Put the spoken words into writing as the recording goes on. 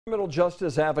Criminal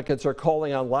justice advocates are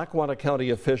calling on Lackawanna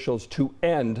County officials to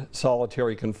end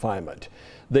solitary confinement.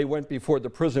 They went before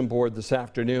the prison board this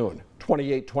afternoon.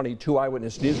 2822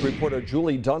 Eyewitness News reporter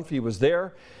Julie Dunphy was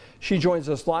there. She joins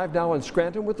us live now in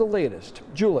Scranton with the latest.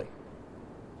 Julie.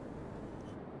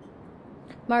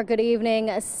 Mark, good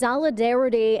evening.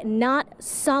 Solidarity, not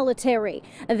solitary.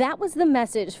 That was the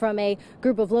message from a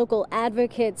group of local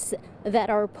advocates that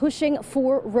are pushing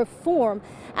for reform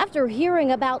after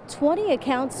hearing about 20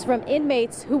 accounts from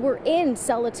inmates who were in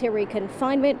solitary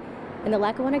confinement in the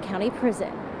Lackawanna County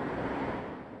Prison.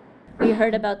 We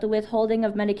heard about the withholding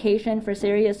of medication for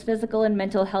serious physical and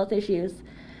mental health issues,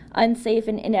 unsafe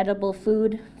and inedible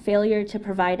food, failure to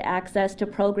provide access to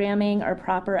programming or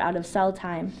proper out-of-cell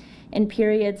time, in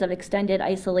periods of extended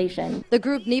isolation. The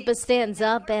group NEPA Stands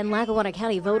Up and Lackawanna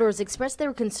County voters expressed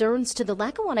their concerns to the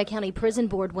Lackawanna County Prison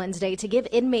Board Wednesday to give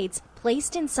inmates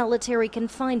placed in solitary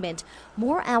confinement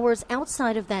more hours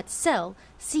outside of that cell,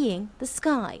 seeing the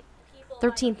sky.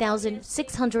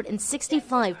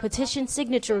 13,665 petition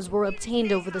signatures were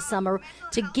obtained over the summer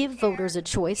to give voters a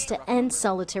choice to end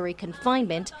solitary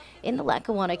confinement in the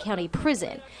Lackawanna County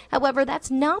Prison. However,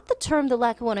 that's not the term the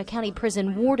Lackawanna County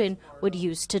Prison warden would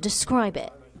use to describe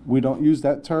it. We don't use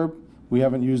that term. We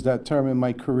haven't used that term in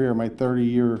my career, my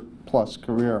 30-year-plus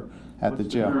career at the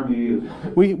jail. What's the term you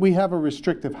use? We have a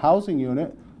restrictive housing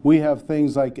unit. We have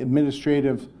things like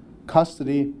administrative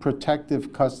custody,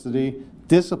 protective custody,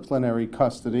 disciplinary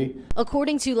custody.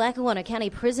 According to Lackawanna County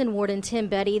Prison Warden Tim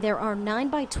Betty, there are 9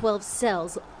 by 12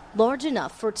 cells, large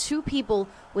enough for 2 people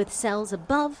with cells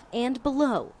above and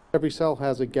below. Every cell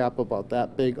has a gap about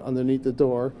that big underneath the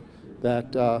door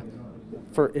that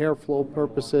for airflow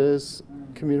purposes,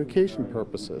 communication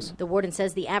purposes. The warden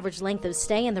says the average length of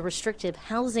stay in the restrictive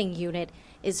housing unit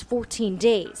is 14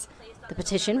 days. The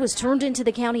petition was turned into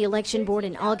the county election board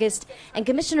in August, and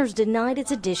commissioners denied its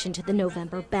addition to the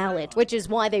November ballot, which is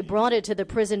why they brought it to the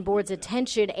prison board's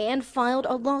attention and filed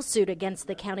a lawsuit against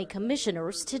the county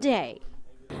commissioners today.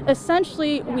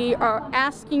 Essentially, we are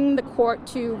asking the court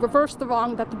to reverse the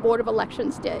wrong that the Board of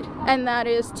Elections did, and that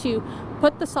is to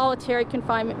put the solitary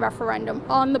confinement referendum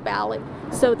on the ballot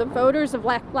so the voters of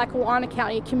Lackawanna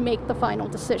County can make the final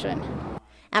decision.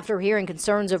 After hearing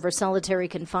concerns over solitary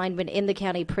confinement in the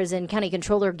county prison, County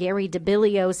Controller Gary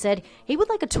DeBillio said he would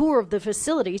like a tour of the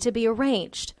facility to be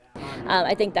arranged.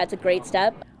 I think that's a great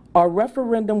step. Our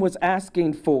referendum was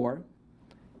asking for,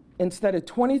 instead of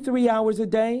 23 hours a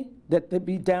day, that they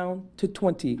be down to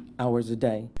 20 hours a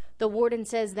day. The warden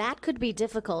says that could be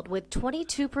difficult with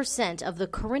 22% of the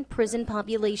current prison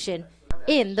population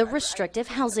in the restrictive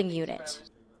housing unit.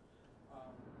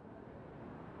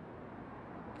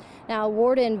 Now,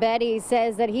 Warden Betty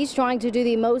says that he's trying to do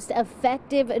the most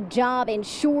effective job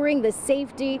ensuring the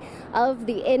safety of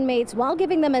the inmates while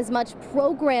giving them as much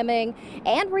programming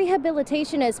and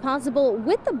rehabilitation as possible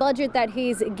with the budget that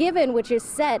he's given, which is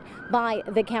set by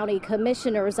the county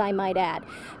commissioners, I might add.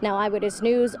 Now, Eyewitness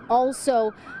News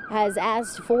also has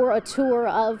asked for a tour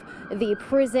of the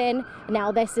prison.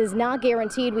 Now, this is not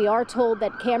guaranteed. We are told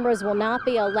that cameras will not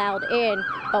be allowed in,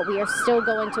 but we are still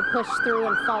going to push through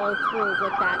and follow through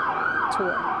with that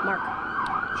tour. Mark.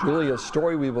 Julie, a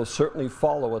story we will certainly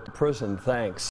follow at the prison. Thanks.